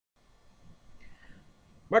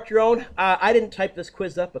Mark your own. I didn't type this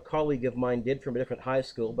quiz up. A colleague of mine did from a different high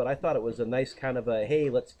school, but I thought it was a nice kind of a, hey,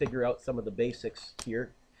 let's figure out some of the basics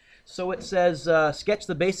here. So it says, sketch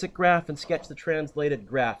the basic graph and sketch the translated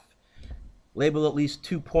graph. Label at least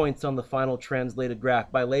 2 points on the final translated graph.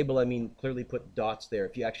 By label, I mean clearly put dots there.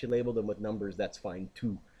 If you actually label them with numbers, that's fine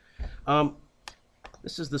too.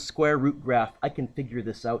 This is the square root graph. I can figure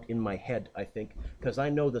this out in my head, I think, because I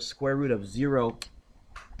know the square root of 0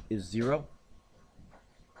 is 0.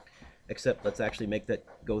 Except let's actually make that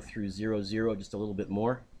go through 0, 0 just a little bit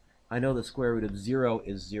more. I know the square root of 0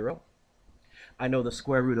 is 0. I know the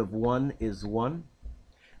square root of 1 is 1.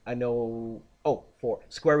 I know, 4.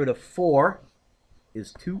 Square root of 4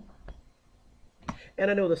 is 2.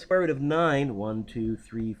 And I know the square root of 9, 1, 2,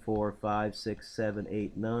 3, 4, 5, 6, 7,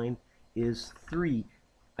 8, 9, is 3.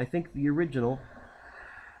 I think the original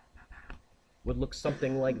would look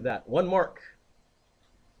something like that. 1 mark.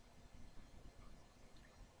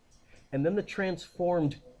 And then the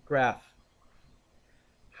transformed graph.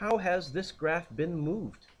 How has this graph been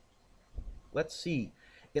moved? Let's see.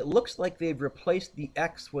 It looks like they've replaced the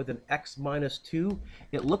x with an x minus 2.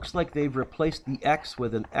 It looks like they've replaced the x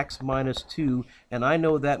with an x minus 2, and I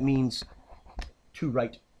know that means 2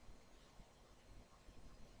 right.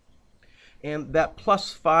 And that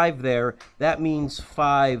plus 5 there, that means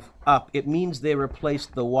 5 up. It means they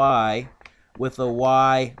replaced the y with a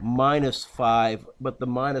y minus 5, but the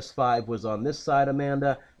minus 5 was on this side,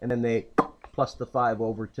 Amanda, and then they plus the 5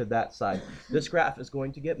 over to that side. This graph is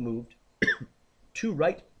going to get moved 2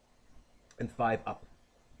 right and 5 up.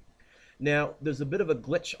 Now, there's a bit of a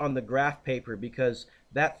glitch on the graph paper because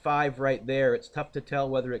that 5 right there, it's tough to tell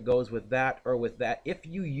whether it goes with that or with that. If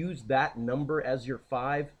you use that number as your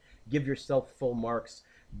 5, give yourself full marks.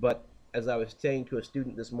 But as I was saying to a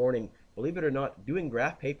student this morning, believe it or not, doing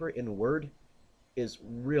graph paper in Word is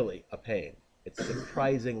really a pain. It's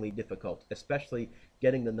surprisingly difficult, especially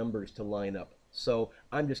getting the numbers to line up. So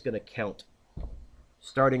I'm just going to count.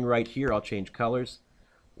 Starting right here, I'll change colors.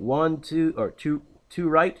 1, 2, or 2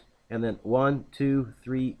 right, and then 1, 2,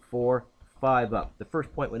 3, 4, 5 up. The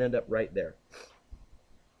first point would end up right there.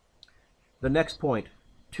 The next point,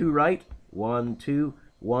 2 right, 1, 2,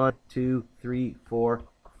 1, 2, 3, 4,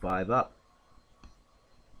 5 up.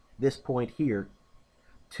 This point here,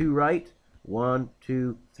 2 right, 1,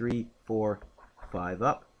 2, 3, 4, 5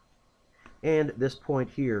 up. And this point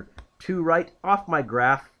here, 2 right, off my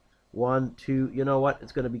graph, 1, 2, you know what,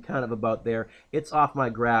 it's going to be kind of about there. It's off my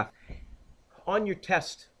graph. On your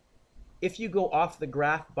test, if you go off the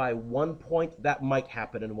graph by 1 point, that might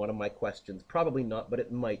happen in one of my questions. Probably not, but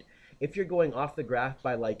it might. If you're going off the graph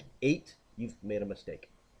by like 8, you've made a mistake.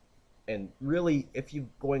 And really, if you're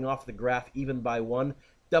going off the graph even by 1,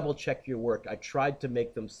 double check your work. I tried to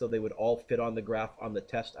make them so they would all fit on the graph on the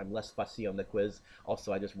test. I'm less fussy on the quiz.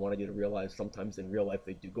 Also, I just wanted you to realize sometimes in real life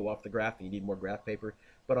they do go off the graph and you need more graph paper.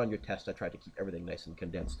 But on your test, I tried to keep everything nice and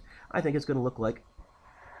condensed. I think it's going to look like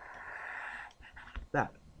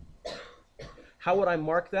that. How would I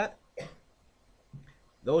mark that?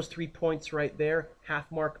 Those 3 points right there, half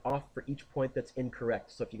mark off for each point that's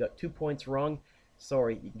incorrect. So if you got 2 points wrong,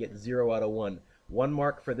 sorry, you can get 0 out of 1. 1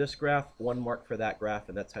 mark for this graph, 1 mark for that graph,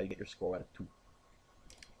 and that's how you get your score out of 2.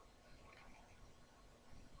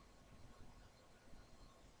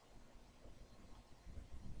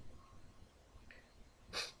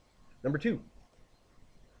 Number 2.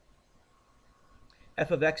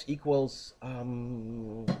 F of x equals,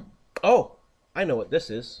 oh, I know what this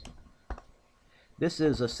is. This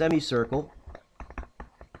is a semicircle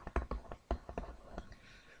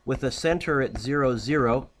with a center at 0,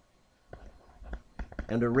 0.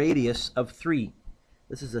 And a radius of 3.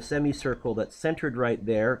 This is a semicircle that's centered right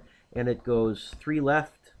there, and it goes 3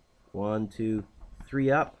 left, 1, 2,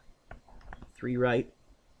 3 up, 3 right,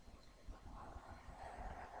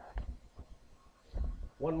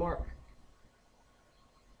 1 mark.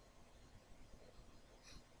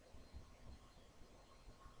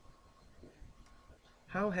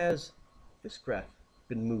 How has this graph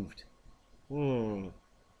been moved?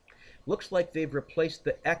 Looks like they've replaced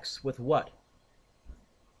the x with what?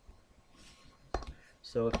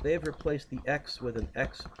 So if they've replaced the x with an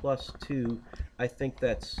x plus 2, I think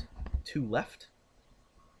that's 2 left.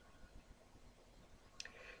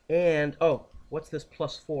 And, oh, what's this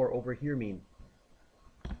plus 4 over here mean?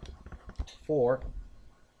 4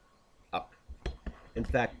 up. In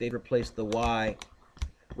fact, they've replaced the y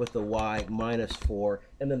with the y minus 4,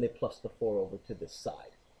 and then they plus the 4 over to this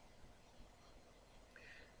side.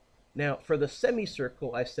 Now, for the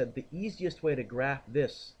semicircle, I said the easiest way to graph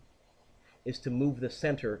this is to move the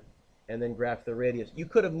center and then graph the radius. You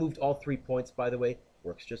could have moved all 3 points, by the way.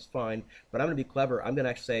 Works just fine. But I'm going to be clever. I'm going to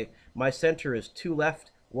actually say my center is 2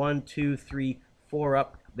 left, 1, 2, 3, 4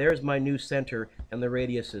 up. There's my new center, and the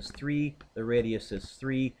radius is 3, the radius is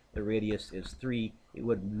 3, the radius is 3. It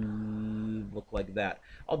would look like that.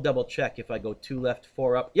 I'll double check if I go 2 left,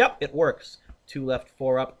 4 up. Yep, it works. 2 left,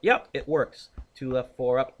 4 up. Yep, it works. 2 left,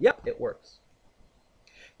 4 up. Yep, it works.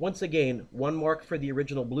 Once again, 1 mark for the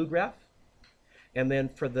original blue graph. And then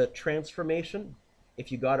for the transformation, if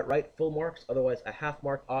you got it right, full marks. Otherwise, a half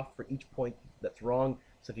mark off for each point that's wrong.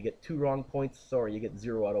 So if you get 2 wrong points, sorry, you get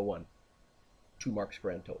 0 out of 1. 2 marks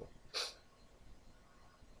grand total.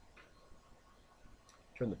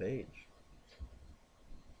 Turn the page.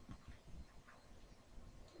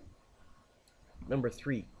 Number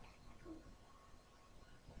 3.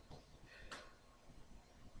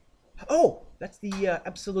 Oh, that's the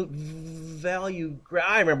absolute value.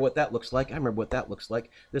 I remember what that looks like.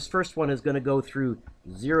 This first one is going to go through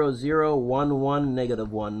 0, 0, 1, 1,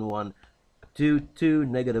 negative 1, 1, 2, 2,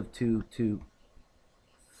 negative 2, 2,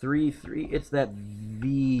 3, 3. It's that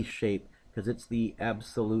V shape because it's the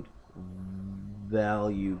absolute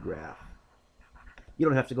value graph. You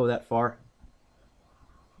don't have to go that far.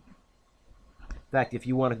 In fact, if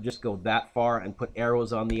you want to just go that far and put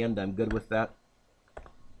arrows on the end, I'm good with that.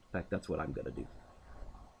 In fact, that's what I'm going to do.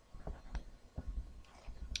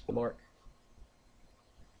 Mark.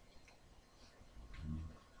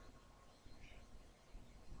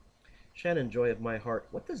 Shannon, joy of my heart.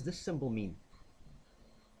 What does this symbol mean?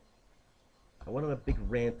 I went on a big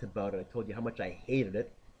rant about it. I told you how much I hated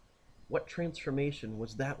it. What transformation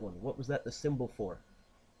was that one? What was that the symbol for?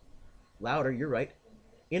 Louder, you're right.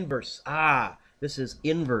 Inverse. Ah, this is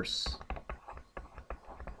inverse.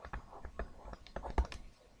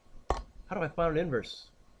 How do I find an inverse?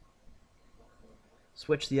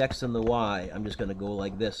 Switch the x and the y. I'm just going to go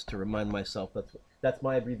like this to remind myself. That's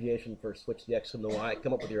my abbreviation for switch the x and the y.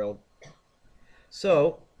 Come up with your own.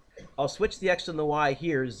 So I'll switch the x and the y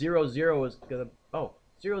here. 0, 0 is going to... Oh,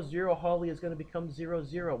 0, 0, Holly, is going to become 0,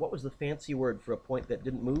 0. What was the fancy word for a point that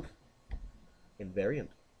didn't move? Invariant.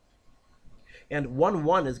 And 1,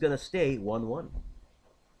 1 is going to stay 1, 1.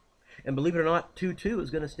 And believe it or not, 2, 2 is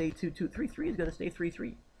going to stay 2, 2. 3, 3 is going to stay 3,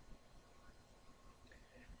 3.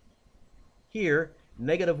 Here,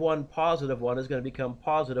 negative 1, positive 1 is going to become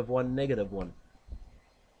positive 1, negative 1.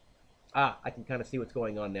 Ah, I can kind of see what's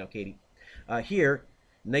going on now, Katie. Here,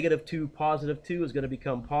 negative 2, positive 2 is going to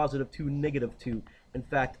become positive 2, negative 2. In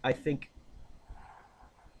fact, I think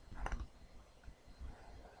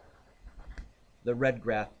the red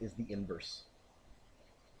graph is the inverse.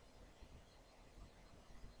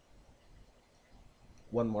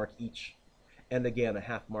 1 mark each. And again, a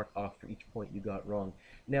half mark off for each point you got wrong.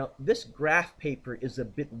 Now, this graph paper is a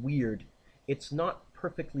bit weird. It's not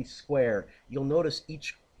perfectly square. You'll notice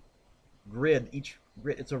each grid,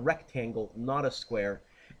 it's a rectangle, not a square.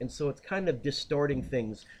 And so it's kind of distorting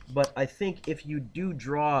things. But I think if you do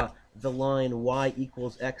draw the line y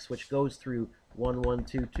equals x, which goes through 1, 1,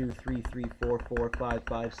 2, 2, 3, 3, 4, 4, 5,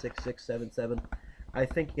 5, 6, 6, 7, 7, I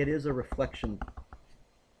think it is a reflection.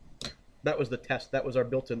 That was the test. That was our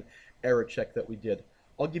built-in error check that we did.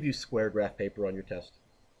 I'll give you square graph paper on your test.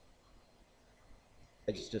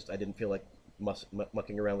 I didn't feel like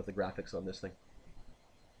mucking around with the graphics on this thing.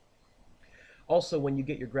 Also, when you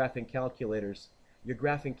get your graphing calculators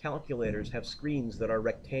have screens that are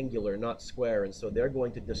rectangular, not square, and so they're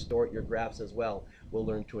going to distort your graphs as well. We'll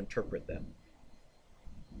learn to interpret them.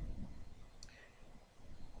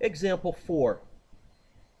 Example 4.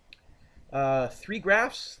 3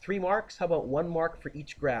 graphs, 3 marks. How about 1 mark for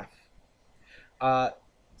each graph? It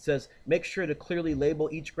says, make sure to clearly label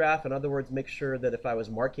each graph. In other words, make sure that if I was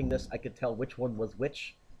marking this, I could tell which one was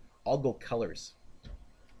which. I'll go colors.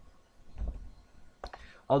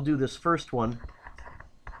 I'll do this first one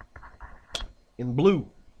in blue.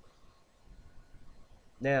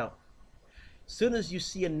 Now, as soon as you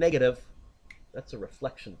see a negative, that's a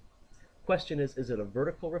reflection. Question is it a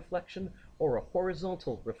vertical reflection or a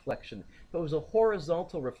horizontal reflection? If it was a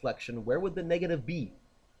horizontal reflection, where would the negative be?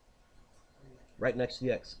 Right next to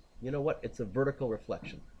the x. You know what? It's a vertical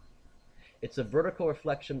reflection. It's a vertical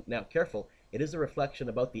reflection. Now, careful. It is a reflection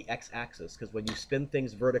about the x-axis, because when you spin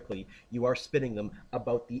things vertically, you are spinning them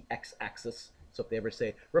about the x-axis. So if they ever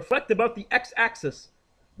say, reflect about the x-axis,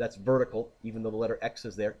 that's vertical, even though the letter x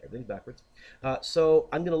is there. Everything's backwards. So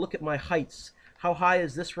I'm going to look at my heights. How high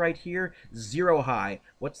is this right here? 0 high.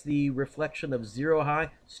 What's the reflection of 0 high?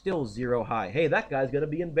 Still 0 high. Hey, that guy's going to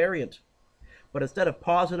be invariant. But instead of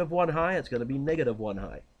positive 1 high, it's going to be negative 1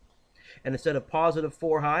 high. And instead of positive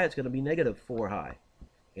 4 high, it's going to be negative 4 high.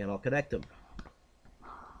 And I'll connect them.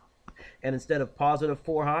 And instead of positive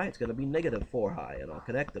 4 high, it's going to be negative 4 high, and I'll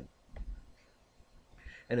connect them.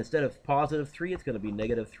 And instead of positive 3, it's going to be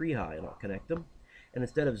negative 3 high, and I'll connect them. And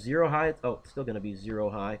instead of 0 high, it's still going to be 0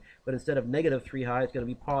 high. But instead of negative 3 high, it's going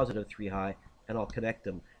to be positive 3 high, and I'll connect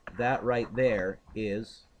them. That right there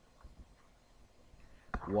is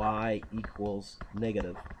y equals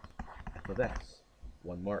negative f of x.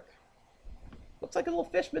 1 mark. Looks like a little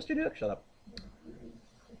fish, Mr. Dueck. Shut up.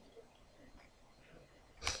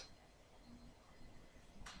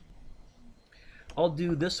 I'll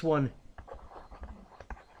do this one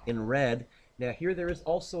in red. Now here there is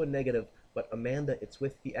also a negative, but Amanda, it's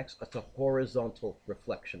with the x. It's a horizontal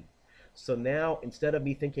reflection. So now instead of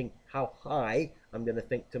me thinking how high, I'm going to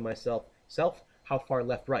think to myself, how far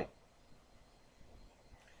left, right?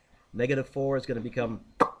 Negative 4 is going to become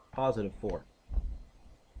positive 4.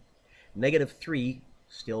 Negative 3,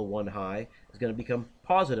 still 1 high, is going to become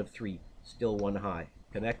positive 3, still 1 high.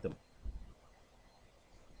 Connect them.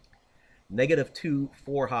 Negative 2,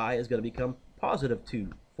 4 high, is going to become positive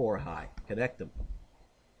 2, 4 high. Connect them.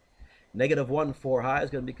 Negative 1, 4 high, is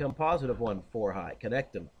going to become positive 1, 4 high.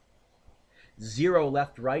 Connect them. 0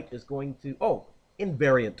 left, right is going to,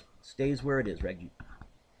 invariant. Stays where it is, Reggie.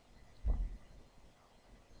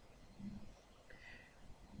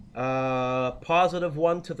 Positive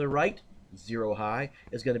 1 to the right, 0 high,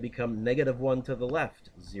 is going to become negative 1 to the left,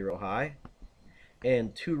 0 high.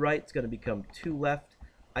 And 2 right is going to become 2 left.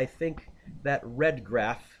 I think that red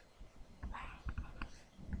graph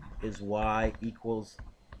is y equals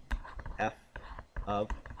f of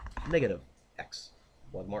negative x.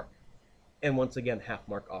 1 mark. And once again, half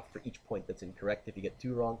mark off for each point that's incorrect. If you get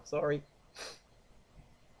 2 wrong, sorry.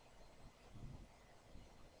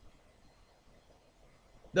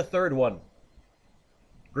 The third one,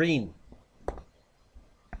 green.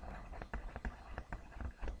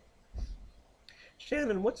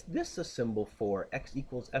 Shannon, what's this a symbol for? X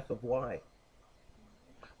equals f of y.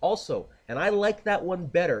 Also, and I like that one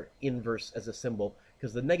better, inverse as a symbol,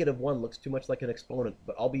 because the negative 1 looks too much like an exponent.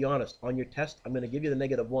 But I'll be honest, on your test, I'm going to give you the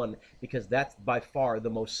negative 1 because that's by far the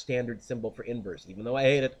most standard symbol for inverse. Even though I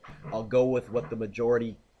hate it, I'll go with what the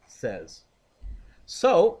majority says.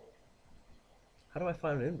 So, how do I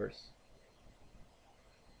find an inverse?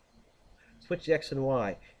 Switch the x and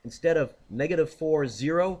y. Instead of negative 4,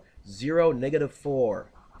 0, 0, negative 4.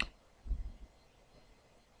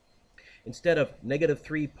 Instead of negative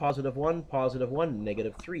 3, positive 1,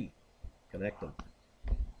 negative 3. Connect them.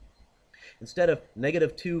 Instead of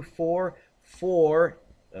negative 2, 4, 4,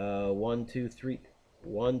 1, 2, 3,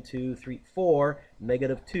 1, 2, 3, 4,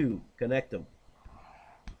 negative 2. Connect them.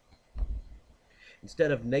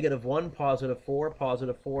 Instead of negative 1, positive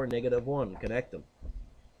 4, negative 1. Connect them.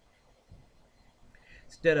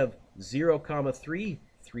 Instead of 0, 3,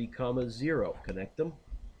 3, 0. Connect them.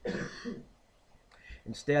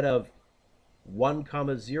 Instead of 1,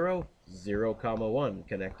 0, 0, 1.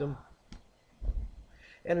 Connect them.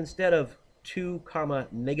 And instead of 2,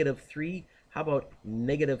 negative 3, how about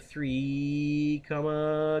negative 3,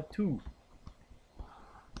 2?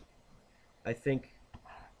 I think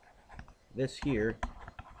this here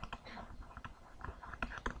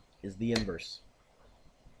is the inverse.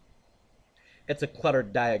 It's a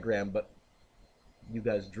cluttered diagram, but you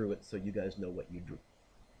guys drew it, so you guys know what you drew.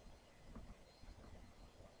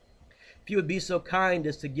 If you would be so kind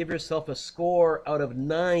as to give yourself a score out of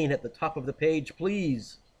 9 at the top of the page,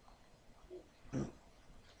 please.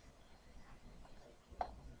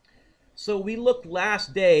 So we looked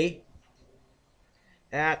last day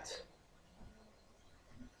at,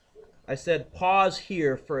 I said pause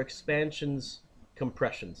here for expansions,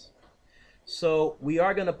 compressions. So we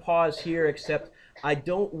are going to pause here, except I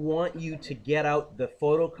don't want you to get out the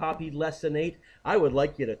photocopied lesson 8. I would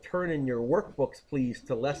like you to turn in your workbooks, please,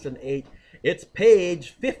 to lesson 8. It's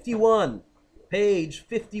page 51. Page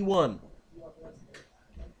 51.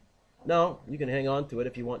 No, you can hang on to it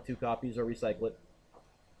if you want 2 copies or recycle it.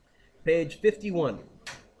 Page 51.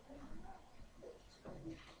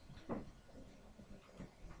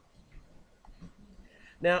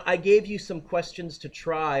 Now, I gave you some questions to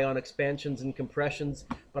try on expansions and compressions,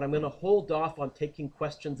 but I'm going to hold off on taking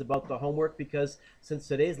questions about the homework because since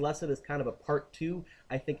today's lesson is kind of a part 2,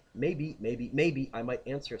 I think maybe I might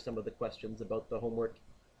answer some of the questions about the homework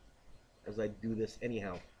as I do this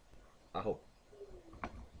anyhow. I hope.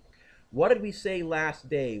 What did we say last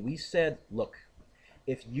day? We said, look,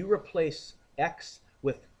 if you replace x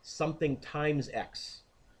with something times x,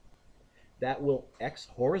 that will, x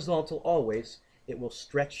horizontal always, it will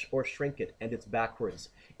stretch or shrink it, and it's backwards.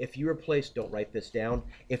 If you replace, don't write this down,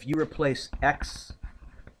 if you replace x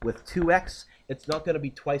with 2x, it's not going to be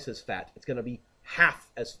twice as fat. It's going to be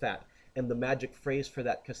half as fat. And the magic phrase for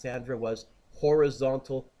that, Cassandra, was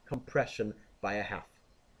horizontal compression by a half.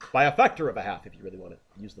 By a factor of a half, if you really want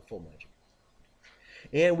to use the full magic.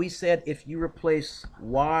 And we said if you replace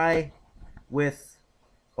y with,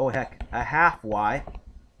 oh heck, a half y,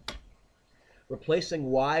 replacing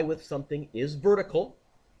y with something is vertical.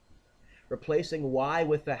 Replacing y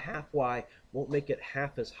with a half y won't make it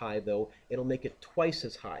half as high, though. It'll make it twice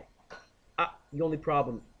as high. The only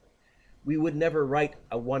problem, we would never write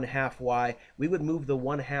a 1/2 y. We would move the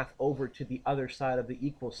 1/2 over to the other side of the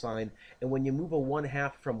equal sign. And when you move a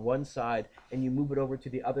 1/2 from one side and you move it over to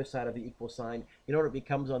the other side of the equal sign, you know what it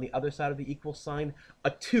becomes on the other side of the equal sign?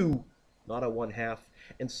 A 2, not a 1/2.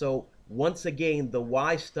 And so, once again, the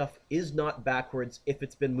y stuff is not backwards if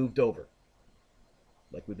it's been moved over,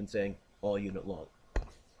 like we've been saying all unit long.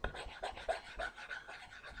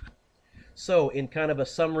 So, in kind of a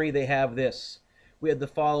summary, they have this. We had the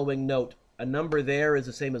following note. A number there is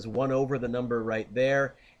the same as 1 over the number right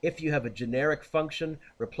there. If you have a generic function,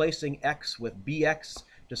 replacing x with bx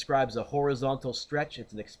describes a horizontal stretch.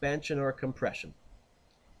 It's an expansion or a compression.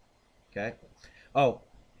 Okay? Oh,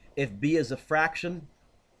 if b is a fraction,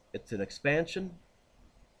 it's an expansion.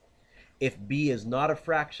 If b is not a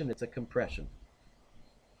fraction, it's a compression.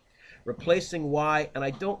 Replacing y, and I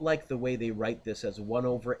don't like the way they write this as 1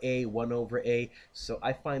 over a, so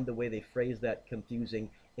I find the way they phrase that confusing.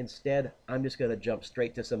 Instead, I'm just going to jump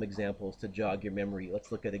straight to some examples to jog your memory.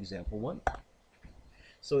 Let's look at example 1.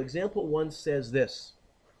 So example 1 says this.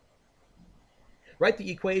 Write the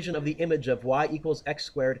equation of the image of y equals x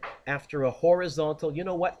squared after a horizontal. You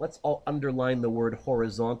know what? Let's all underline the word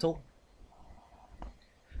horizontal,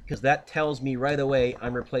 because that tells me right away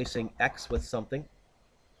I'm replacing x with something.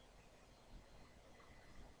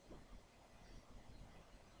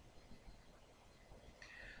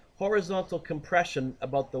 Horizontal compression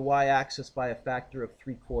about the y-axis by a factor of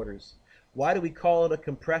 3/4. Why do we call it a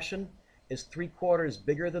compression? Is 3/4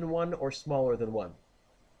 bigger than 1 or smaller than 1?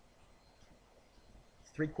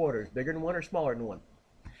 3/4 bigger than 1 or smaller than 1?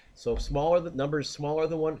 So numbers smaller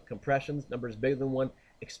than 1, compressions, numbers bigger than 1,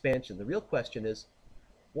 expansion. The real question is,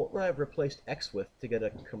 what would I have replaced x with to get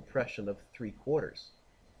a compression of 3/4?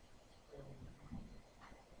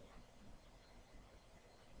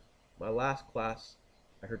 My last class,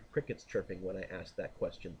 I heard crickets chirping when I asked that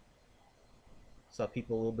question. Saw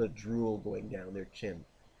people a little bit of drool going down their chin.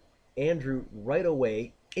 Andrew right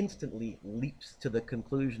away, instantly leaps to the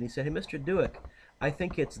conclusion. He said, hey, Mr. Dueck, I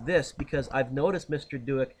think it's this, because I've noticed, Mr.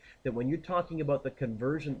 Dueck, that when you're talking about the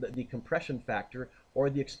conversion, the compression factor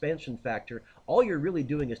or the expansion factor, all you're really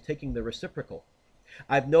doing is taking the reciprocal.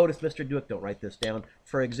 I've noticed, Mr. Dueck, don't write this down.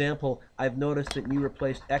 For example, I've noticed that you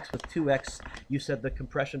replaced x with 2x. You said the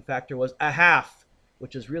compression factor was a half,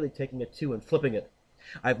 which is really taking a 2 and flipping it.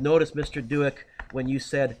 I've noticed, Mr. Dueck, when you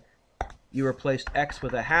said you replaced x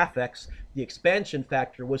with a half x, the expansion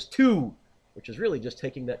factor was 2, which is really just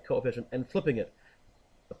taking that coefficient and flipping it.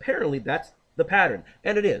 Apparently, that's the pattern,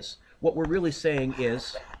 and it is. What we're really saying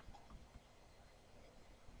is,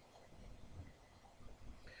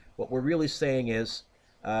 where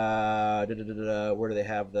do they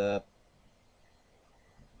have the,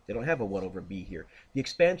 they don't have a 1 over b here. The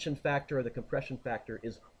expansion factor or the compression factor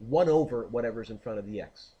is 1 over whatever's in front of the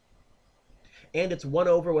x. And it's 1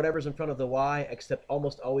 over whatever's in front of the y, except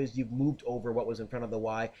almost always you've moved over what was in front of the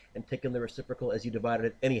y and taken the reciprocal as you divided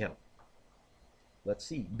it anyhow. Let's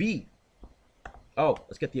see. B. Oh,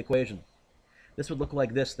 let's get the equation. This would look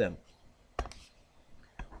like this then.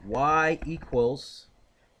 Y equals,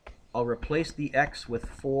 I'll replace the x with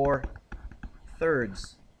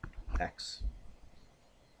 4/3 x.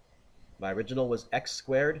 My original was x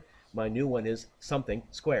squared. My new one is something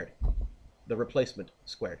squared. The replacement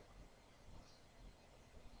squared.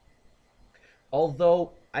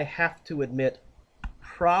 Although I have to admit,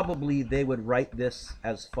 probably they would write this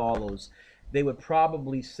as follows. They would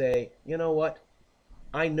probably say, you know what?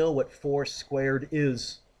 I know what 4 squared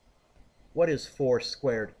is. What is 4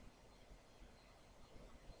 squared?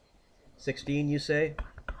 16, you say?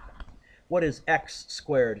 What is x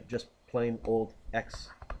squared? Just plain old x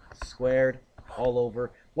squared all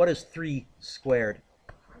over. What is 3 squared?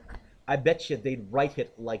 I bet you they'd write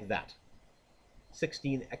it like that.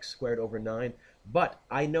 16x squared over 9. But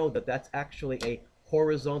I know that that's actually a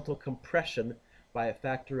horizontal compression by a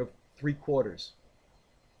factor of 3/4.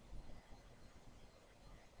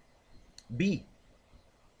 B.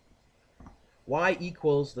 Y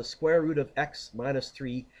equals the square root of x minus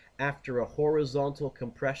 3 after a horizontal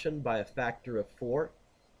compression by a factor of 4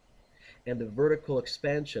 and a vertical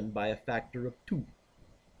expansion by a factor of 2.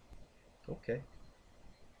 Okay.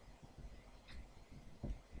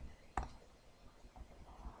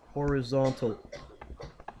 horizontal,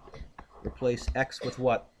 replace x with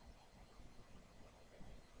what?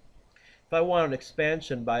 If I want an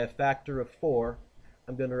expansion by a factor of 4,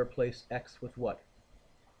 I'm going to replace x with what?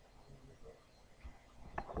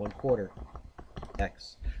 1/4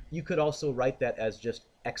 x. You could also write that as just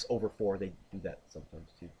x over 4. They do that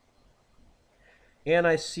sometimes too. And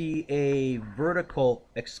I see a vertical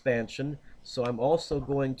expansion, so I'm also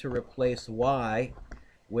going to replace y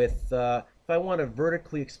with, if I want to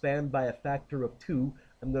vertically expand by a factor of 2,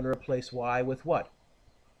 I'm going to replace y with what?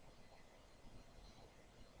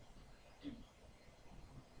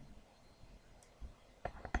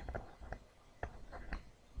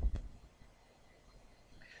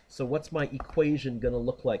 So what's my equation going to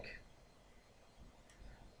look like?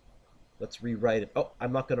 Let's rewrite it. Oh,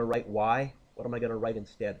 I'm not going to write y. What am I going to write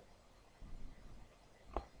instead?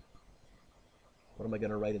 What am I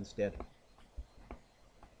going to write instead?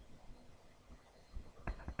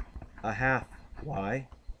 A half y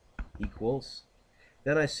equals.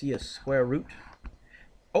 Then I see a square root.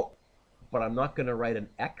 Oh, but I'm not going to write an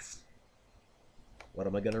x. What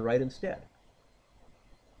am I going to write instead?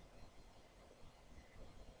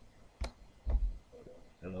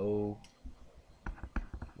 Hello.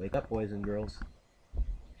 Wake up, boys and girls.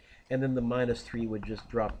 And then the -3 would just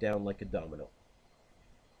drop down like a domino.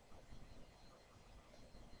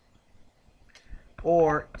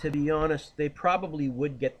 Or, to be honest, they probably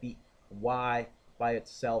would get the y by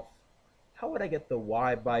itself. How would I get the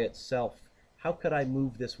y by itself? How could I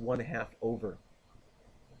move this 1/2 over?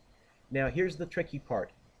 Now, here's the tricky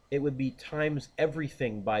part. It would be times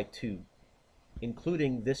everything by 2,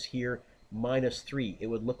 including this here, -3. It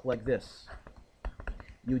would look like this.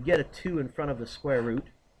 You would get a 2 in front of the square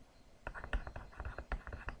root,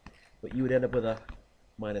 but you would end up with a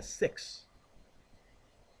 -6.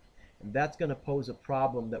 And that's going to pose a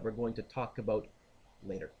problem that we're going to talk about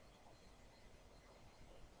later.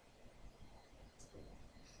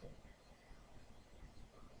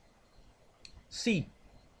 C.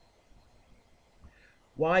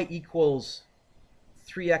 Y equals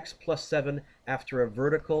 3x plus 7 after a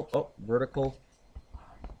vertical, vertical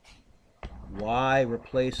y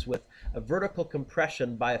replaced with a vertical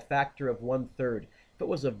compression by a factor of 1/3. If it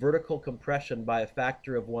was a vertical compression by a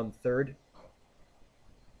factor of 1/3,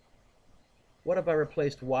 what have I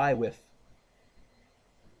replaced y with?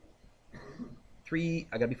 3,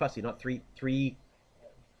 I gotta be fussy, not 3, 3,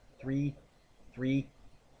 3, 3,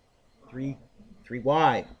 3,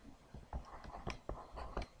 3y.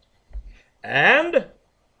 And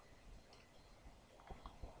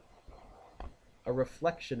a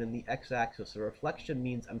reflection in the x-axis. A reflection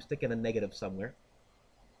means I'm sticking a negative somewhere.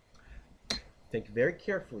 Think very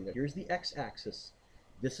carefully. Here's the x-axis.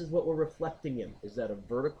 This is what we're reflecting in. Is that a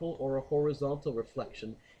vertical or a horizontal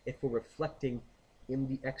reflection if we're reflecting in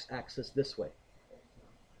the x-axis this way?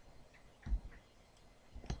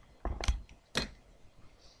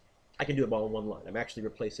 I can do it all in one line. I'm actually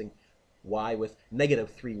replacing y with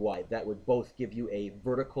 -3y. That would both give you a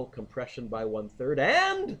vertical compression by 1/3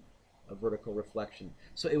 and a vertical reflection.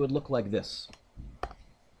 So it would look like this.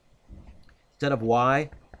 Instead of y,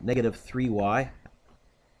 -3y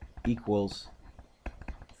equals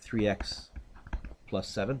 3x plus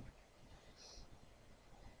 7.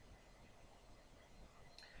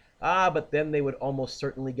 But then they would almost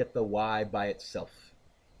certainly get the y by itself.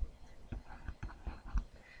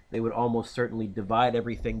 They would almost certainly divide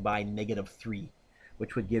everything by -3,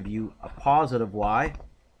 which would give you a positive y,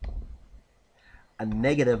 a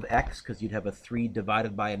negative x, because you'd have a 3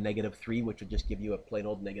 divided by a -3, which would just give you a plain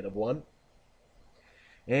old -1,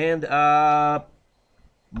 and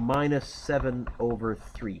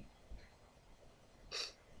 -7/3.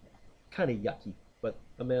 Kind of yucky, but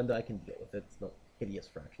Amanda, I can deal with it. It's not hideous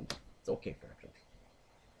fractions. It's okay fractions.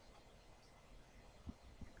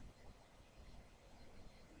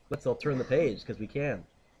 Let's all turn the page, because we can.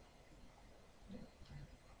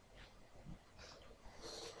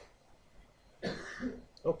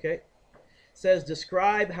 Okay. Says,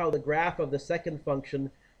 describe how the graph of the second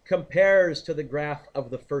function compares to the graph of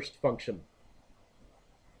the first function.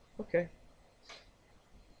 Okay.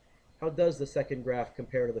 How does the second graph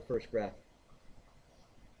compare to the first graph?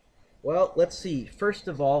 Well, let's see. First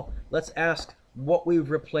of all, let's ask what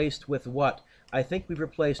we've replaced with what. I think we've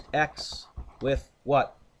replaced x with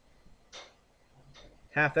what?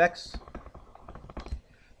 Half x.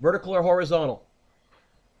 Vertical or horizontal?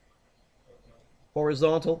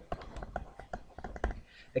 Horizontal.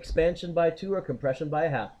 Expansion by 2 or compression by a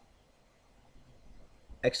half?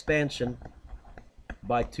 Expansion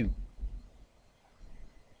by 2.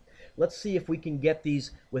 Let's see if we can get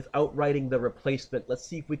these without writing the replacement. Let's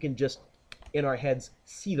see if we can just in our heads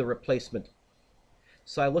see the replacement.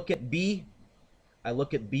 So I look at B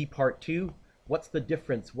part 2. What's the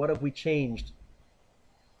difference? What have we changed?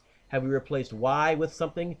 Have we replaced y with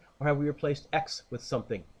something, or have we replaced x with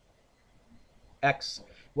something? X.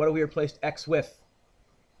 What have we replaced x with?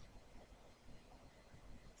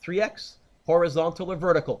 3x. Horizontal or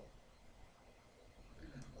vertical?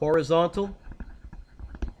 Horizontal.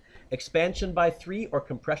 Expansion by 3 or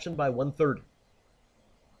compression by 1/3?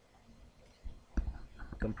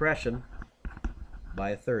 Compression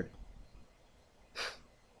by 1/3.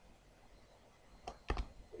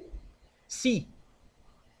 C.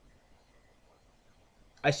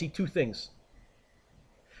 I see two things.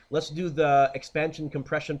 Let's do the expansion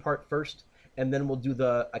compression part first, and then we'll do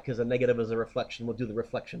the, because a negative is a reflection, we'll do the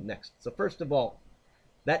reflection next. So first of all,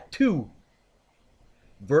 that 2,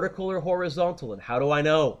 vertical or horizontal, and how do I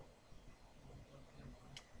know?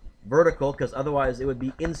 Vertical, because otherwise it would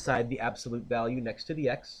be inside the absolute value next to the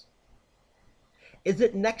x. Is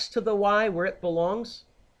it next to the y where it belongs?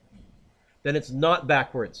 Then it's not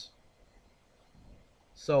backwards.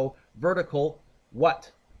 So vertical,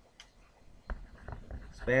 what?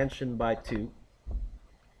 Expansion by 2.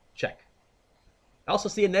 Check. I also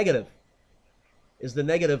see a negative. Is the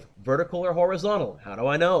negative vertical or horizontal? How do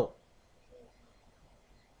I know?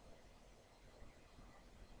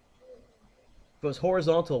 If it was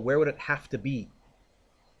horizontal, where would it have to be?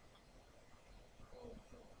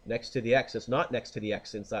 Next to the x. It's not next to the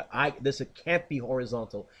x inside. It can't be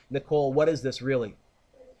horizontal. Nicole, what is this really?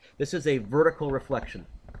 This is a vertical reflection.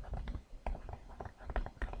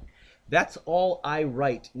 That's all I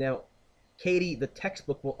write. Now, Katie, the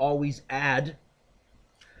textbook will always add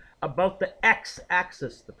about the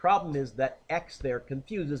x-axis. The problem is that x there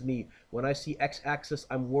confuses me. When I see x-axis,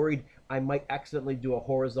 I'm worried I might accidentally do a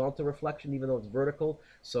horizontal reflection even though it's vertical.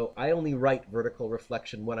 So I only write vertical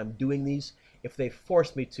reflection when I'm doing these. If they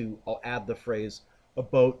force me to, I'll add the phrase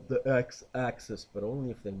about the x-axis, but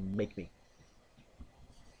only if they make me.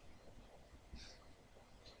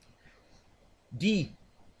 D.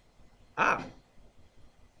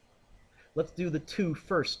 Let's do the 2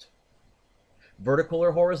 first. Vertical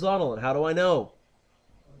or horizontal, and how do I know?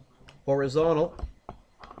 Horizontal.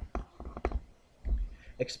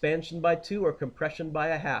 Expansion by 2 or compression by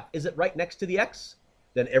 1/2. Is it right next to the x?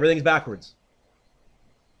 Then everything's backwards.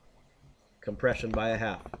 Compression by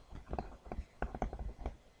 1/2.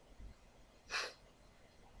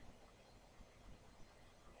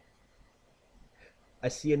 I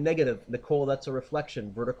see a negative. Nicole, that's a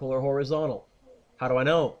reflection. Vertical or horizontal? How do I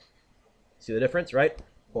know? See the difference, right?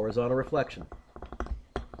 Horizontal reflection.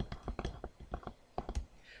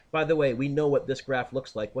 By the way, we know what this graph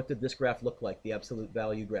looks like. What did this graph look like, the absolute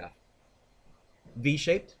value graph?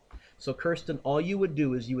 V-shaped. So Kirsten, all you would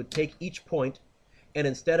do is you would take each point, and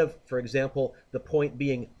instead of, for example, the point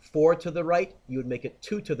being 4 to the right, you would make it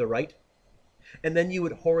 2 to the right, and then you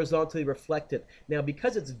would horizontally reflect it. Now,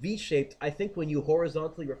 because it's V-shaped, I think when you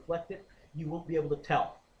horizontally reflect it, you won't be able to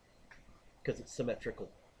tell because it's symmetrical.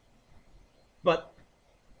 But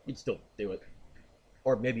you'd still do it.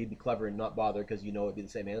 Or maybe you'd be clever and not bother because you know it'd be the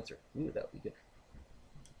same answer. Ooh, that would be good.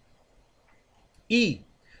 E.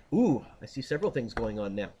 Ooh, I see several things going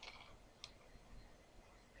on now.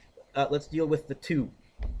 Let's deal with the 2.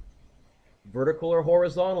 Vertical or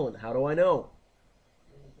horizontal, and how do I know?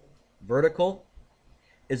 Vertical.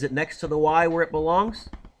 Is it next to the y where it belongs?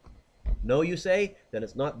 No, you say? Then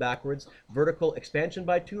it's not backwards. Vertical, expansion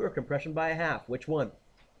by 2 or compression by 1/2? Which one?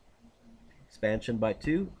 Expansion by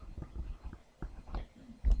 2.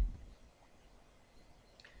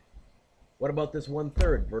 What about this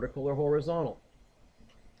 1/3? Vertical or horizontal?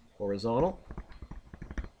 Horizontal.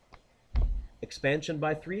 Expansion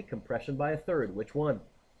by 3, compression by 1/3. Which one?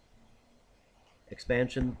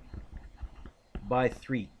 Expansion by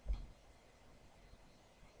 3.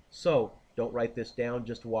 So, don't write this down,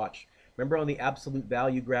 just watch. Remember on the absolute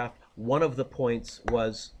value graph, one of the points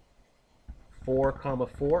was 4,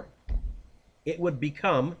 4. It would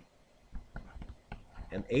become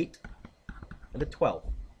an 8 and a 12.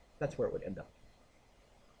 That's where it would end up.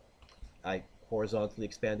 I horizontally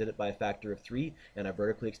expanded it by a factor of 3, and I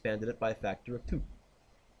vertically expanded it by a factor of 2.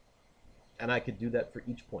 And I could do that for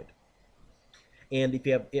each point. And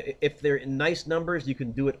if they're nice numbers, you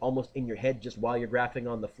can do it almost in your head just while you're graphing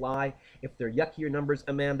on the fly. If they're yuckier numbers,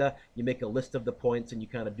 Amanda, you make a list of the points and you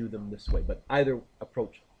kind of do them this way. But either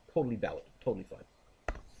approach, totally valid, totally fine.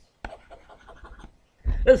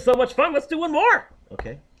 This is so much fun. Let's do one more.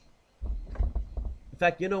 Okay. In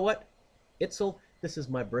fact, you know what? Itzel, this is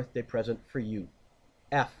my birthday present for you.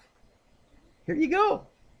 F. Here you go.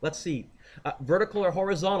 Let's see. Vertical or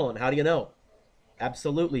horizontal, and how do you know?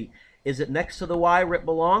 Absolutely. Is it next to the y where it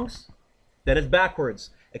belongs? Then it's backwards.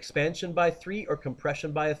 Expansion by 3 or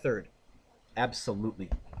compression by a third? Absolutely.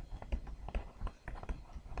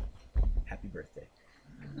 Happy birthday.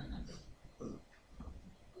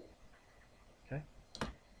 Okay.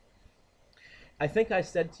 I think I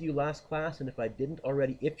said to you last class, and if I didn't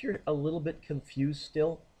already, if you're a little bit confused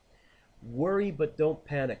still, worry but don't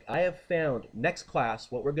panic. I have found next class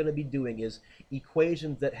what we're going to be doing is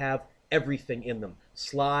equations that have everything in them.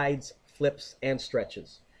 Slides, flips, and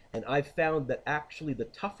stretches. And I've found that actually the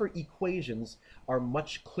tougher equations are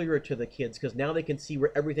much clearer to the kids because now they can see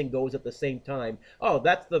where everything goes at the same time. Oh,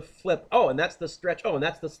 that's the flip. Oh, and that's the stretch. Oh, and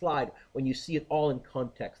that's the slide when you see it all in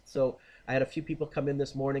context. So I had a few people come in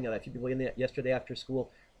this morning and a few people in yesterday after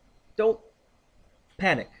school. Don't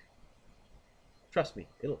panic. Trust me,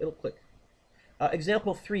 it'll click.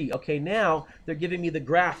 Example 3. Okay, now they're giving me the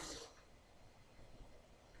graph.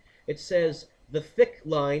 It says the thick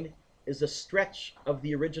line is a stretch of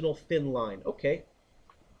the original thin line. Okay,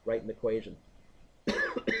 write an equation.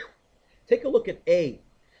 Take a look at A.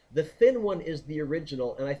 The thin one is the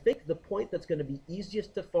original, and I think the point that's going to be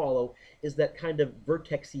easiest to follow is that kind of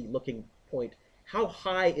vertex-y looking point. How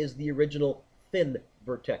high is the original thin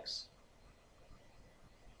vertex?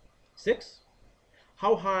 6?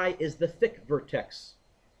 How high is the thick vertex?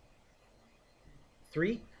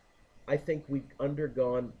 3? I think we've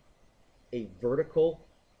undergone a vertical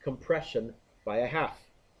compression by a half.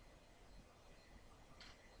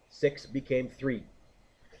 6 became 3.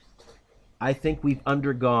 I think we've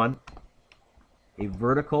undergone a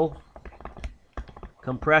vertical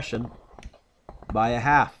compression by a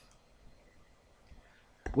half,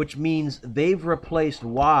 which means they've replaced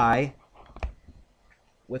y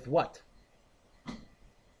with what?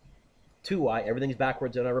 2y. Everything's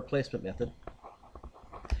backwards in our replacement method.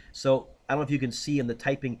 So I don't know if you can see in the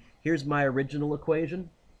typing, here's my original equation.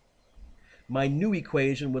 My new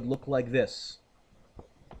equation would look like this.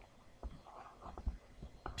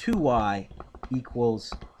 2y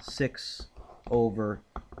equals 6 over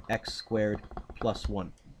x squared plus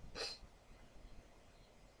 1.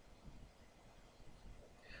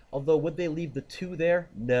 Although, would they leave the 2 there?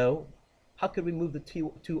 No. How could we move the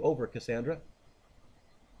 2 over, Cassandra?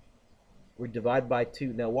 We divide by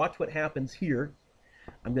 2. Now watch what happens here.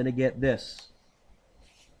 I'm going to get this.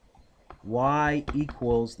 Y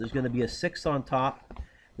equals, there's going to be a 6 on top.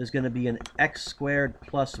 There's going to be an x squared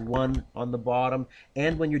plus 1 on the bottom.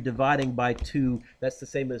 And when you're dividing by 2, that's the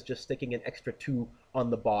same as just sticking an extra 2 on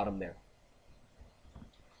the bottom there.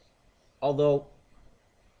 Although,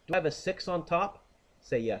 do I have a 6 on top?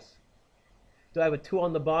 Say yes. Do I have a 2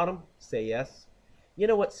 on the bottom? Say yes. You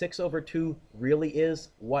know what 6 over 2 really is?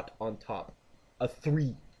 What on top? A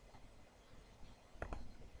 3.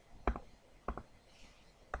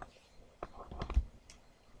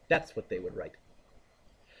 That's what they would write.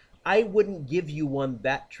 I wouldn't give you one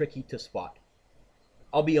that tricky to spot.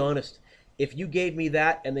 I'll be honest. If you gave me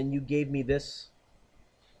that and then you gave me this,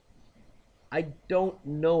 I don't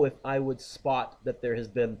know if I would spot that there has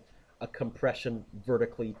been a compression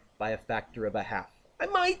vertically by a factor of a half. I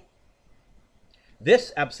might.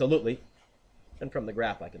 This, absolutely. And from the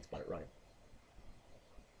graph, I can spot it right.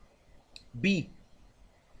 B.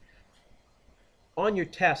 On your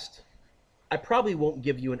test, I probably won't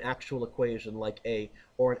give you an actual equation like A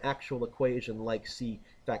or an actual equation like C.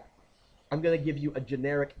 In fact, I'm going to give you a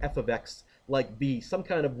generic f of x like B, some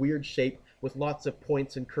kind of weird shape with lots of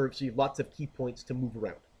points and curves, so you have lots of key points to move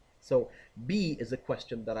around. So B is a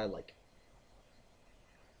question that I like.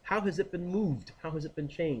 How has it been moved? How has it been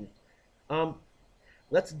changed?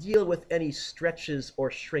 Let's deal with any stretches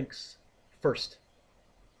or shrinks first.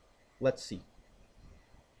 Let's see.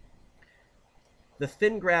 The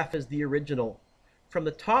thin graph is the original. From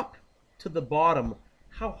the top to the bottom,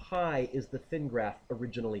 how high is the thin graph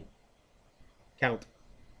originally? Count.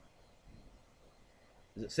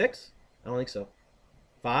 Is it 6? I don't think so.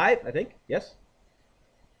 5, I think. Yes?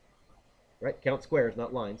 Right? Count squares,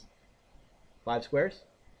 not lines. 5 squares.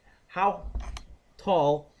 How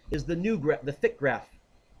tall is the new graph, the thick graph?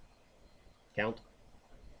 Count.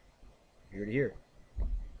 Here to here.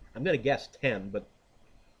 I'm going to guess 10, but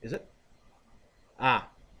is it? Ah,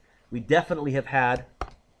 we definitely have had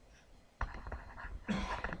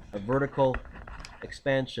a vertical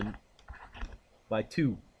expansion by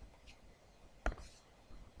 2.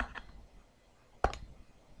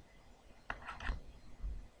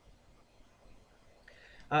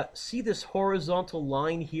 See this horizontal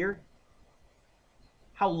line here?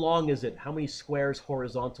 How long is it? How many squares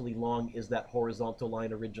horizontally long is that horizontal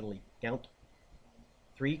line originally? Count.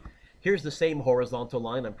 3. Here's the same horizontal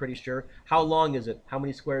line, I'm pretty sure. How long is it? How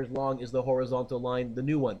many squares long is the horizontal line, the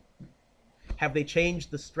new one? Have they changed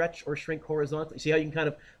the stretch or shrink horizontally? See how you can kind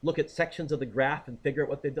of look at sections of the graph and figure out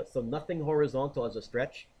what they've done? So nothing horizontal as a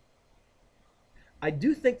stretch. I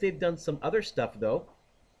do think they've done some other stuff, though.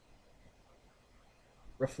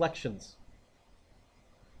 Reflections.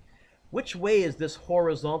 Which way is this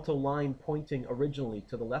horizontal line pointing originally?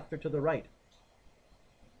 To the left or to the right?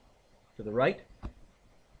 To the right.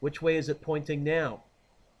 Which way is it pointing now?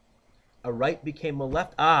 A right became a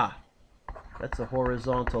left. Ah, that's a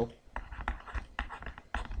horizontal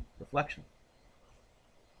reflection.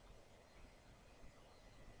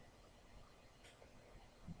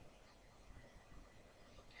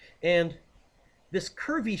 And this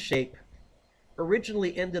curvy shape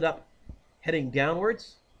originally ended up heading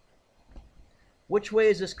downwards. Which way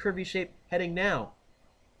is this curvy shape heading now?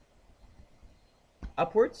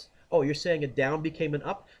 Upwards? Oh, you're saying a down became an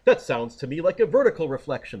up? That sounds to me like a vertical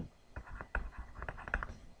reflection.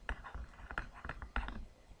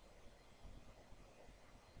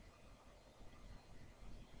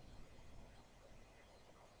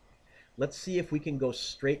 Let's see if we can go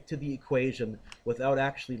straight to the equation without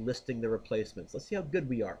actually listing the replacements. Let's see how good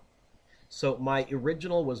we are. So my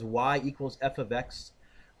original was y equals f of x.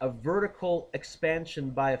 A vertical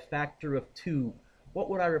expansion by a factor of 2. What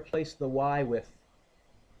would I replace the y with?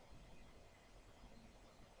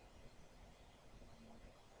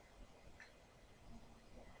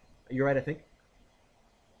 You're right, I think.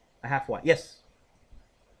 A half y. Yes.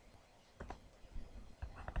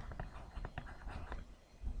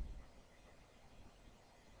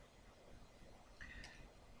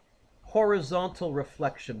 Horizontal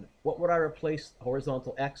reflection. What would I replace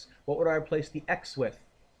horizontal x? What would I replace the x with?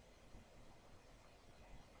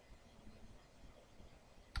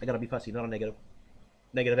 I gotta be fussy, not a negative.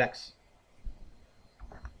 Negative x.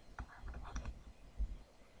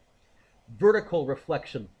 Vertical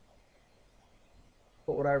reflection.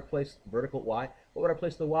 What would I replace vertical y? What would I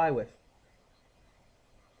replace the y with?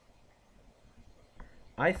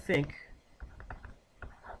 I think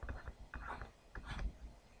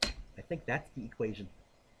that's the equation.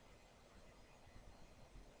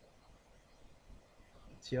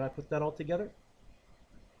 See how I put that all together?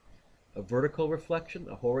 A vertical reflection,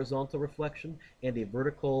 a horizontal reflection, and a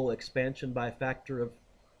vertical expansion by a factor of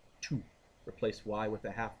 2. Replace y with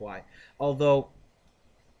a half y. Although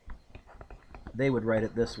they would write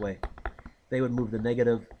it this way. They would move the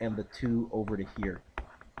negative and the 2 over to here.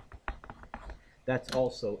 That's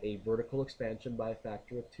also a vertical expansion by a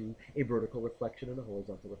factor of 2, a vertical reflection and a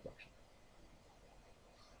horizontal reflection.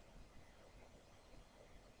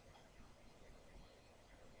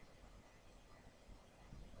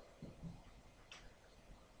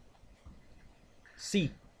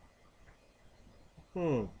 C.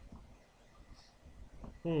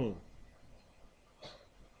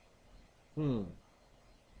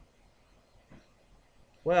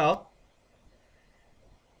 Well,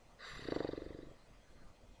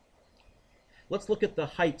 let's look at the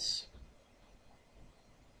heights.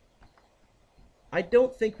 I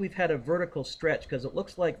don't think we've had a vertical stretch because it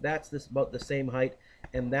looks like that's about the same height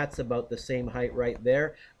and that's about the same height right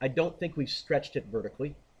there. I don't think we've stretched it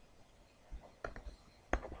vertically.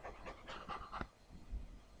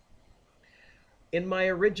 In my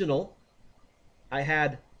original, I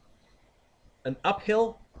had an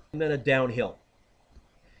uphill and then a downhill.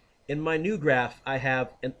 In my new graph, I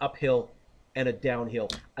have an uphill and a downhill.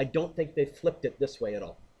 I don't think they flipped it this way at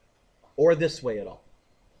all, or this way at all.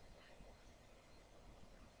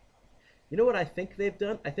 You know what I think they've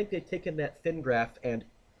done? I think they've taken that thin graph and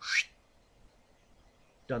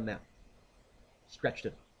done that. Stretched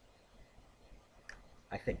it.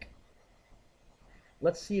 I think.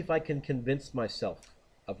 Let's see if I can convince myself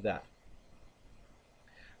of that.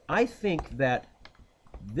 I think that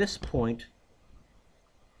this point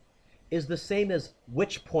is the same as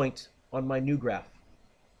which point on my new graph?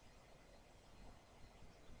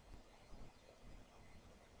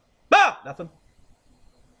 Ah! Nothing.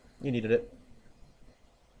 You needed it.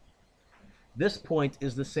 This point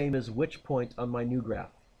is the same as which point on my new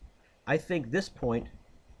graph? I think this point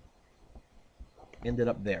ended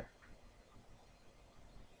up there.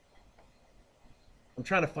 I'm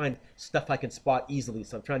trying to find stuff I can spot easily,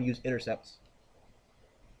 so I'm trying to use intercepts.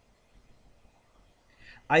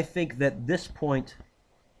 I think that this point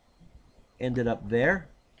ended up there.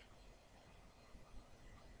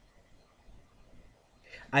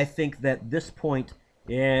 I think that this point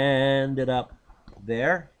ended up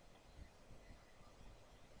there.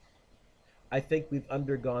 I think we've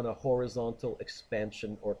undergone a horizontal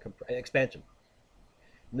expansion or expansion.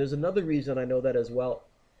 And there's another reason I know that as well.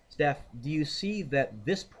 Steph, do you see that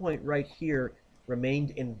this point right here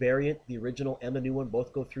remained invariant? The original and the new one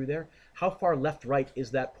both go through there. How far left, right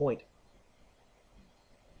is that point?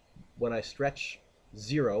 When I stretch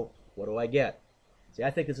 0, what do I get? See,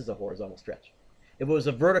 I think this is a horizontal stretch. If it was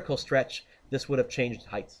a vertical stretch, this would have changed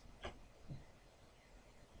heights.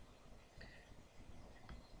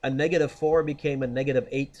 A -4 became a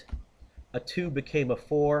 -8. A 2 became a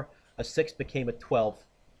 4. A 6 became a 12.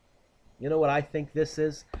 You know what I think this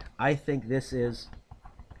is? I think this is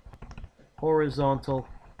horizontal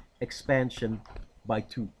expansion by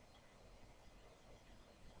 2.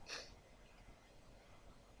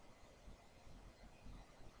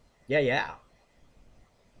 Yeah.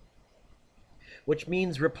 Which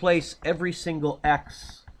means replace every single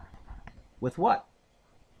x with what?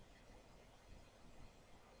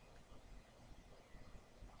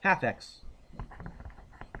 Half x.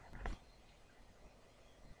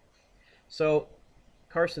 So,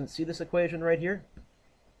 Carson, see this equation right here?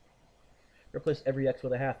 Replace every x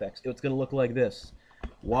with a half x. It's going to look like this.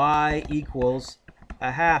 Y equals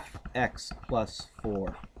a half x plus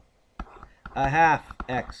 4. A half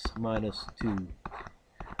x minus 2.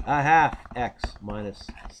 A half x minus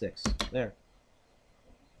 6. There.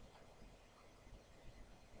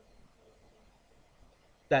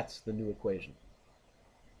 That's the new equation.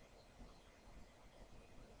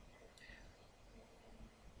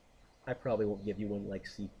 I probably won't give you one like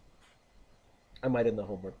C. I might in the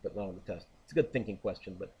homework, but not on the test. It's a good thinking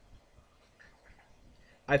question, but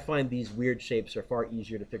I find these weird shapes are far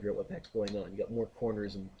easier to figure out what the heck's going on. You got more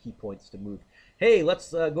corners and key points to move. Hey,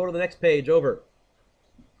 let's go to the next page. Over.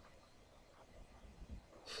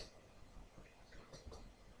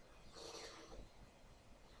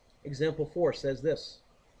 Example 4 says this.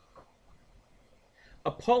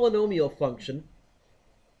 A polynomial function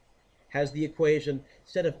has the equation,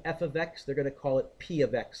 instead of f of x, they're going to call it p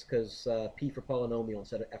of x, because p for polynomial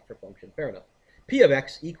instead of f for function. Fair enough. P of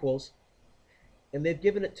x equals, and they've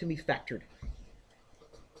given it to me factored.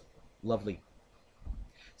 Lovely.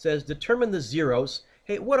 It says, determine the zeros.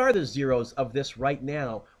 Hey, what are the zeros of this right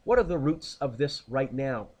now? What are the roots of this right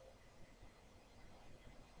now?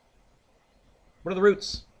 What are the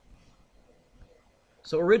roots?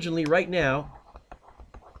 So originally, right now,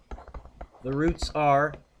 the roots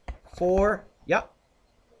are 4, yep,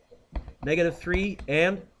 -3,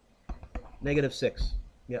 and -6,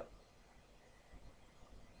 yep.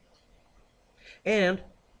 And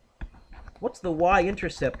what's the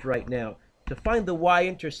y-intercept right now? To find the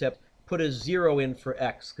y-intercept, put a 0 in for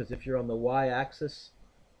x, because if you're on the y-axis,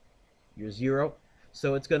 you're 0.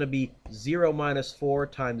 So it's going to be 0 minus 4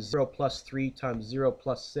 times 0 plus 3 times 0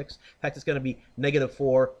 plus 6. In fact, it's going to be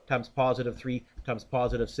 -4 times +3 times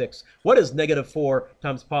 +6. What is -4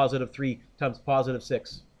 times +3 times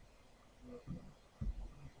 +6?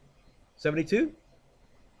 72?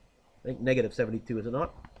 I think -72, is it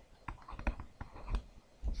not?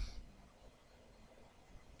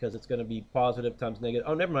 Because it's going to be positive times negative.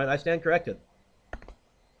 Oh, never mind. I stand corrected.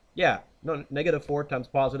 Yeah. No, -4 times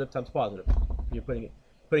positive times positive. You're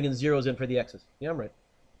putting in zeros in for the x's. Yeah, I'm right.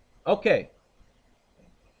 Okay.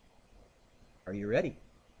 Are you ready?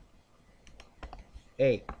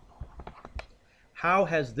 A. How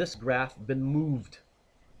has this graph been moved?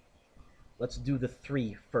 Let's do the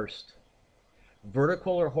 3 first.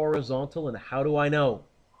 Vertical or horizontal, and how do I know?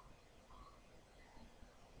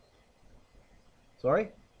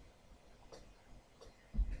 Sorry?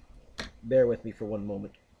 Bear with me for one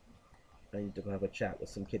moment. I need to go have a chat with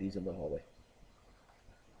some kitties in the hallway.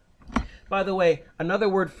 By the way, another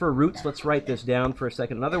word for roots, let's write this down for a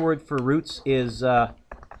second. Another word for roots is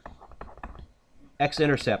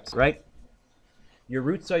x-intercepts, right? Your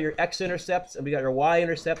roots are your x-intercepts, and we got your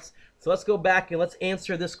y-intercepts. So let's go back and let's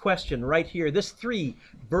answer this question right here. This 3,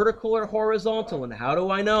 vertical or horizontal, and how do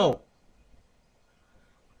I know?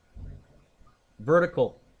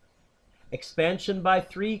 Vertical. Expansion by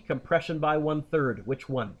 3, compression by 1/3. Which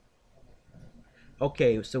one?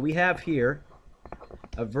 Okay, so we have here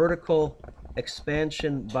a vertical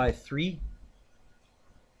expansion by 3.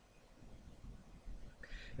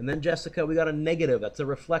 And then, Jessica, we got a negative. That's a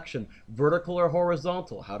reflection. Vertical or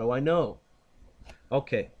horizontal? How do I know?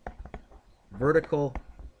 Okay. Vertical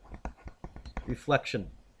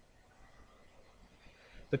reflection.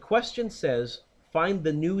 The question says, find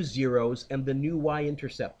the new zeros and the new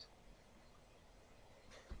y-intercept.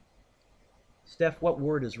 Steph, what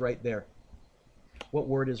word is right there? What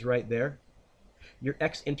word is right there? Your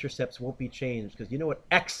x-intercepts won't be changed, because you know what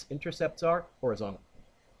x-intercepts are? Horizontal.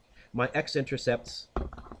 My x-intercepts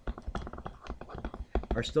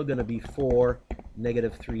are still going to be 4,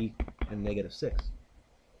 -3, and -6.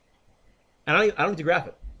 And I don't need to graph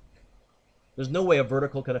it. There's no way a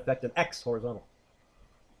vertical can affect an x horizontal.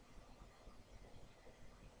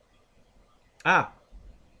 Ah,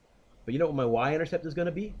 but you know what my y-intercept is going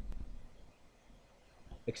to be?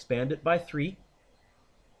 Expand it by 3.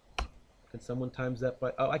 Can someone times that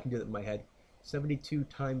by... Oh, I can do that in my head. 72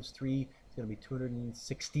 times 3 is going to be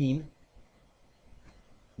 216.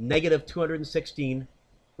 Negative 216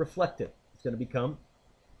 reflected. It's going to become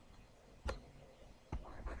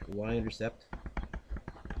y-intercept.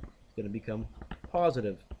 It's going to become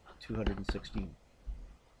positive 216.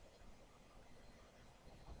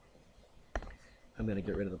 I'm going to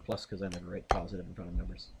get rid of the plus because I never write positive in front of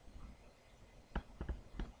numbers.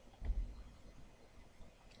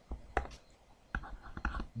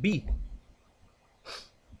 B.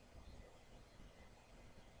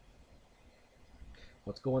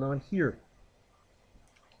 What's going on here?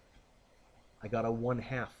 I got a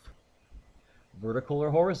 1/2. Vertical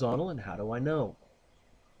or horizontal, and how do I know?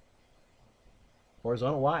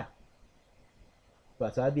 Horizontal, why?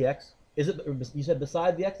 Beside the x. Is it, you said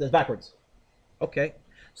beside the x? That's backwards. Okay,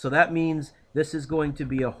 so that means this is going to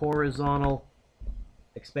be a horizontal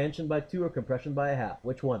expansion by 2 or compression by 1/2.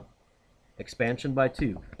 Which one? Expansion by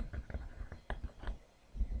 2.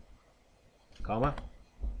 Comma.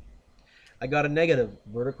 I got a negative,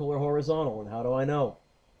 vertical or horizontal, and how do I know?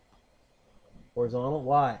 Horizontal,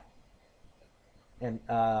 why? And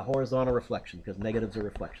horizontal reflection, because negatives are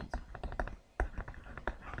reflections.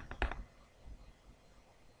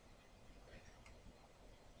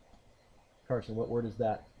 Carson, what word is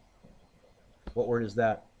that? What word is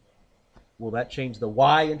that? Will that change the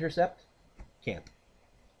y-intercept? Can't.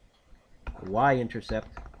 The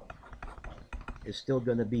y-intercept is still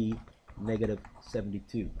going to be negative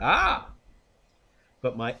 72. Ah!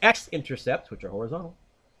 But my x-intercepts, which are horizontal,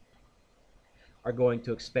 are going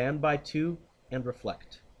to expand by 2 and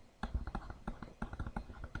reflect.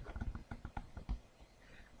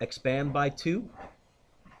 Expand by 2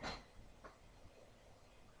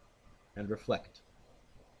 and reflect.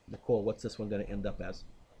 Nicole, what's this one going to end up as?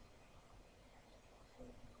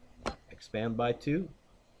 Expand by 2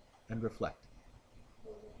 and reflect.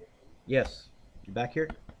 Yes. You back here?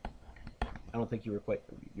 I don't think you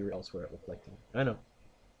were elsewhere, it looked like to me. I know.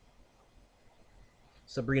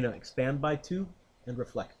 Sabrina, expand by 2 and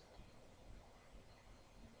reflect.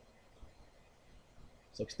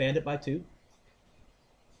 So expand it by 2,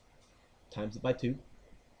 times it by 2.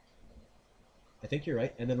 I think you're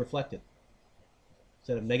right, and then reflect it.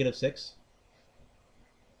 Instead of negative 6.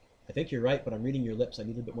 I think you're right, but I'm reading your lips. I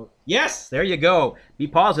need a bit more. Yes! There you go. Be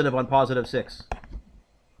positive on positive 6.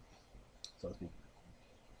 So let's be.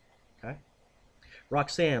 Okay.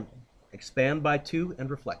 Roxanne, expand by 2 and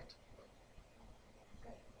reflect.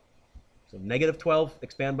 So negative 12,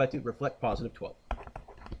 expand by 2, reflect positive 12.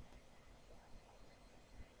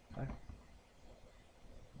 Okay.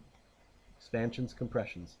 Expansions,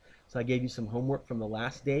 compressions. So I gave you some homework from the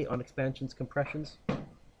last day on expansions, compressions.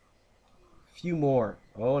 Few more.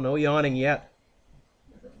 Oh, no yawning yet.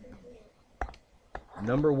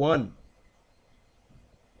 Number 1.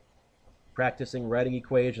 Practicing writing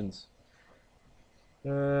equations.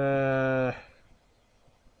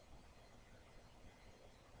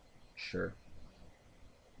 Sure.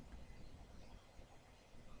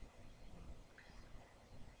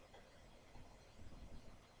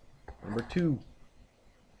 Number 2.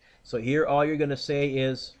 So here all you're going to say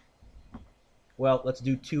is, well, let's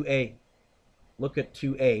do 2a. Look at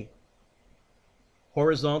 2a.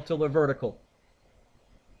 Horizontal or vertical?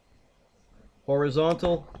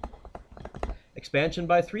 Horizontal. Expansion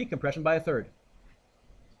by 3, compression by 1/3.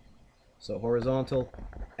 So horizontal,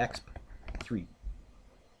 exp 3.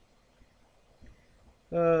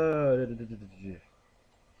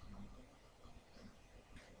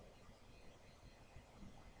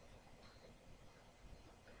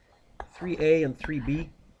 Three A and 3B.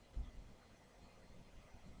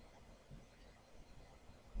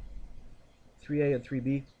 Three A and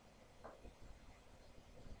 3B.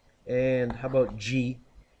 And how about G?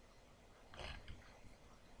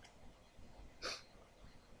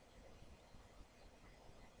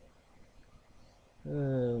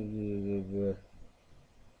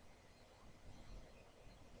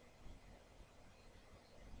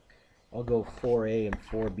 I'll go 4A and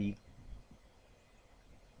 4B.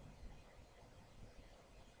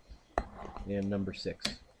 And number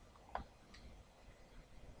 6.